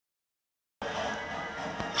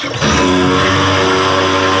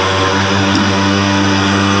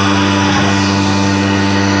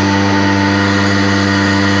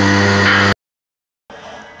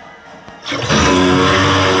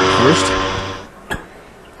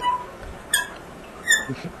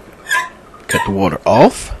Cut the water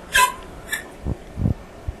off.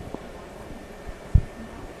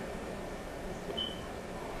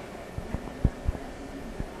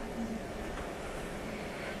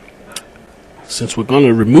 Since we're going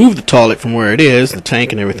to remove the toilet from where it is, the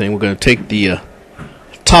tank and everything, we're going to take the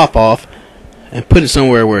top off and put it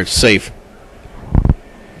somewhere where it's safe.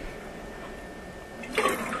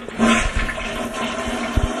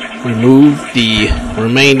 Remove the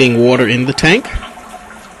remaining water in the tank.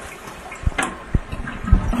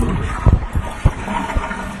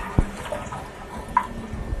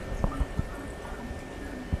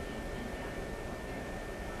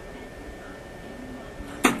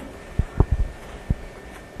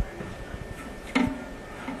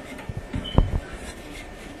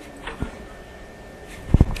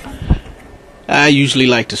 I usually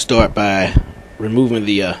like to start by removing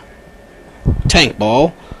the tank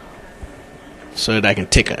ball so that I can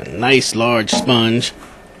take a nice large sponge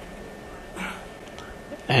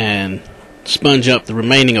and sponge up the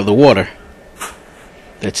remaining of the water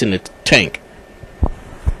that's in the tank.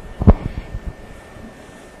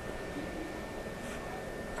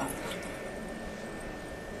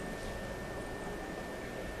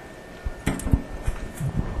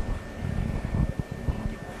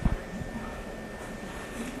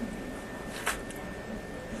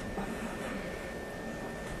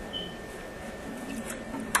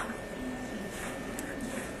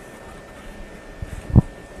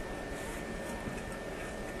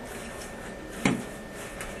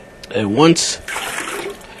 And once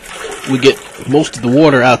we get most of the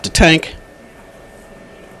water out the tank,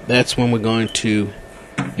 that's when we're going to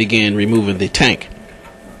begin removing the tank.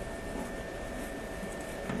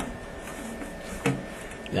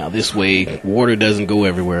 Now this way, water doesn't go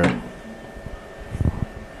everywhere.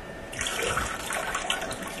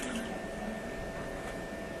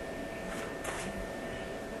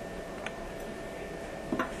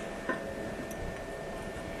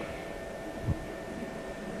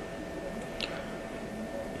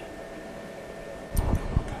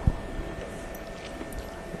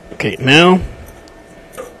 Okay, now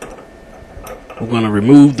we're going to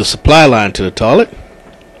remove the supply line to the toilet.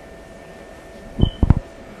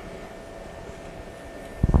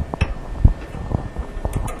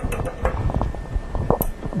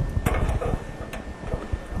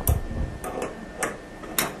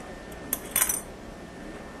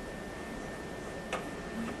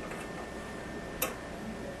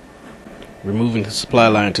 Removing the supply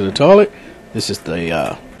line to the toilet. This is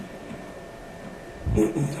the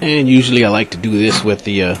and usually I like to do this with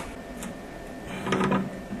the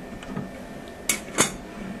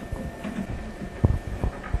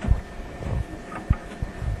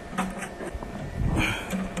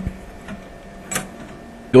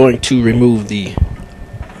going to remove the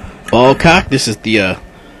ball cock. This is the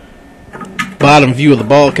bottom view of the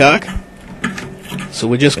ball cock. So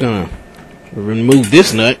we're just gonna remove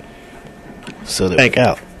this nut so that back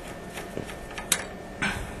out.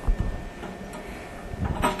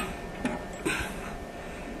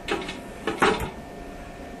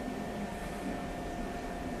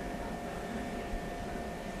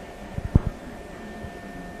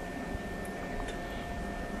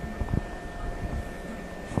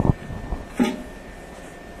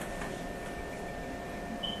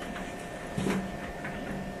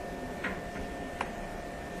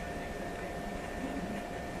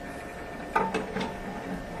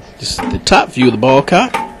 This is the top view of the ball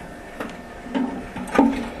cock.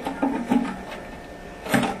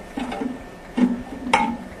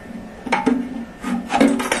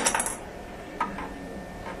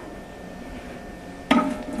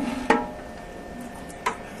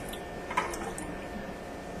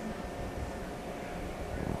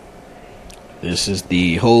 This is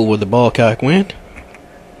the hole where the ball cock went.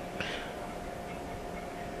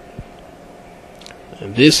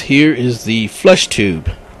 And this here is the flush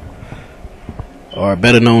tube, or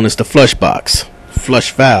better known as the flush box,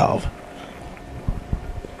 flush valve.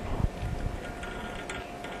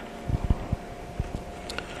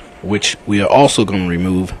 Which we are also going to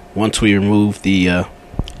remove once we remove the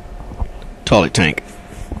toilet tank.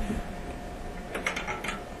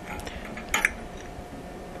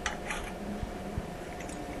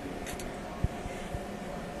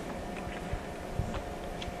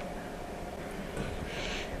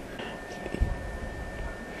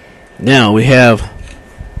 Now we have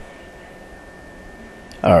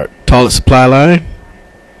our toilet supply line.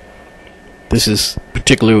 This is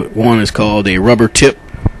particular one is called a rubber tip.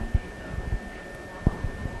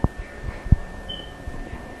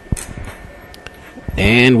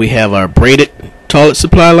 And we have our braided toilet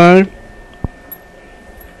supply line.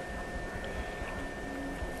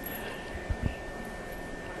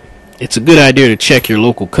 it's a good idea to check your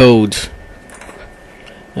local codes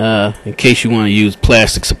in case you want to use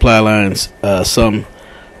plastic supply lines. Some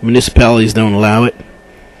municipalities don't allow it.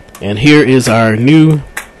 And here is our new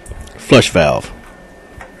flush valve.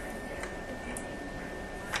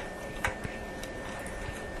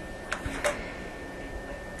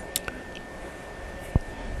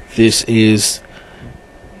 This is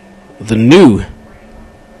the new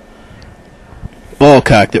ball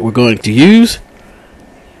cock that we're going to use.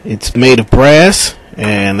 It's made of brass,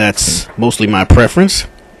 and that's mostly my preference.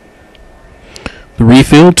 The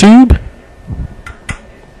refill tube,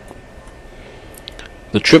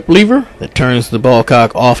 the trip lever that turns the ball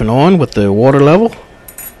cock off and on with the water level,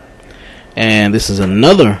 and this is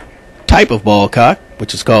another type of ball cock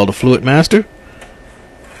which is called a fluid master.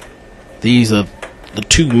 These are the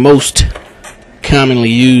two most commonly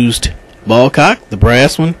used ball cock, the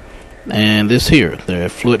brass one and this here, the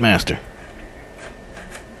fluid master.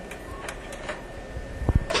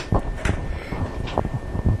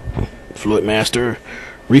 Fluid master,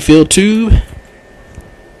 refill tube,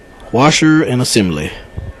 washer, and assembly.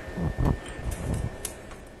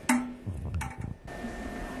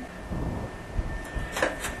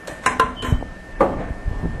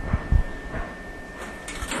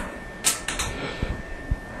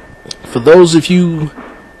 For those of you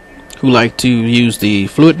who like to use the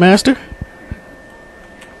fluid master,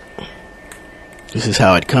 this is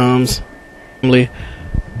how it comes.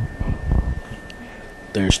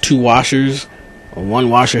 There's two washers. One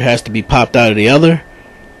washer has to be popped out of the other.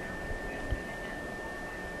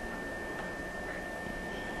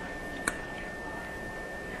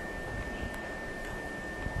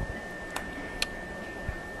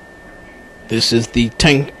 This is the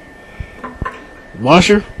tank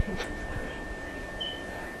washer.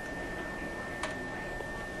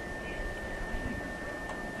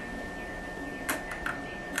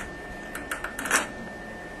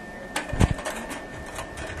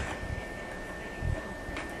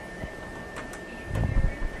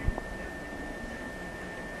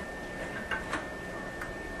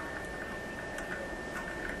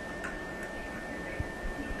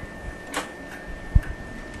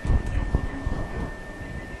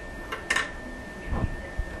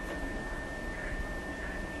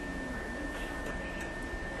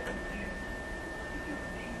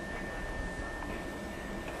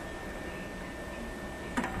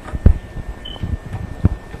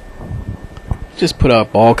 Just put our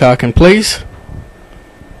ball cock in place.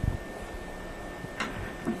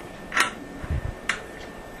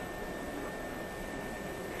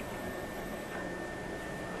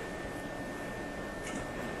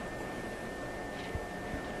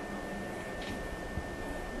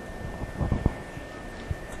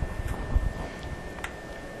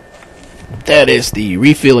 That is the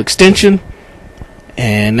refill extension,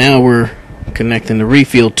 and now we're connecting the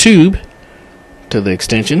refill tube to the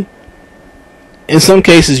extension. In some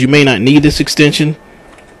cases you may not need this extension,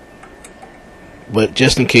 but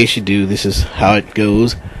just in case you do, this is how it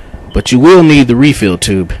goes. But you will need the refill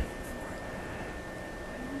tube.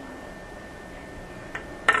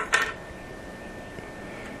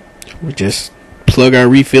 We just plug our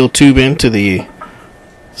refill tube into the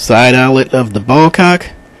side outlet of the ball cock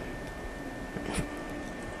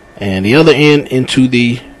and the other end into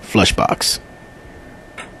the flush box.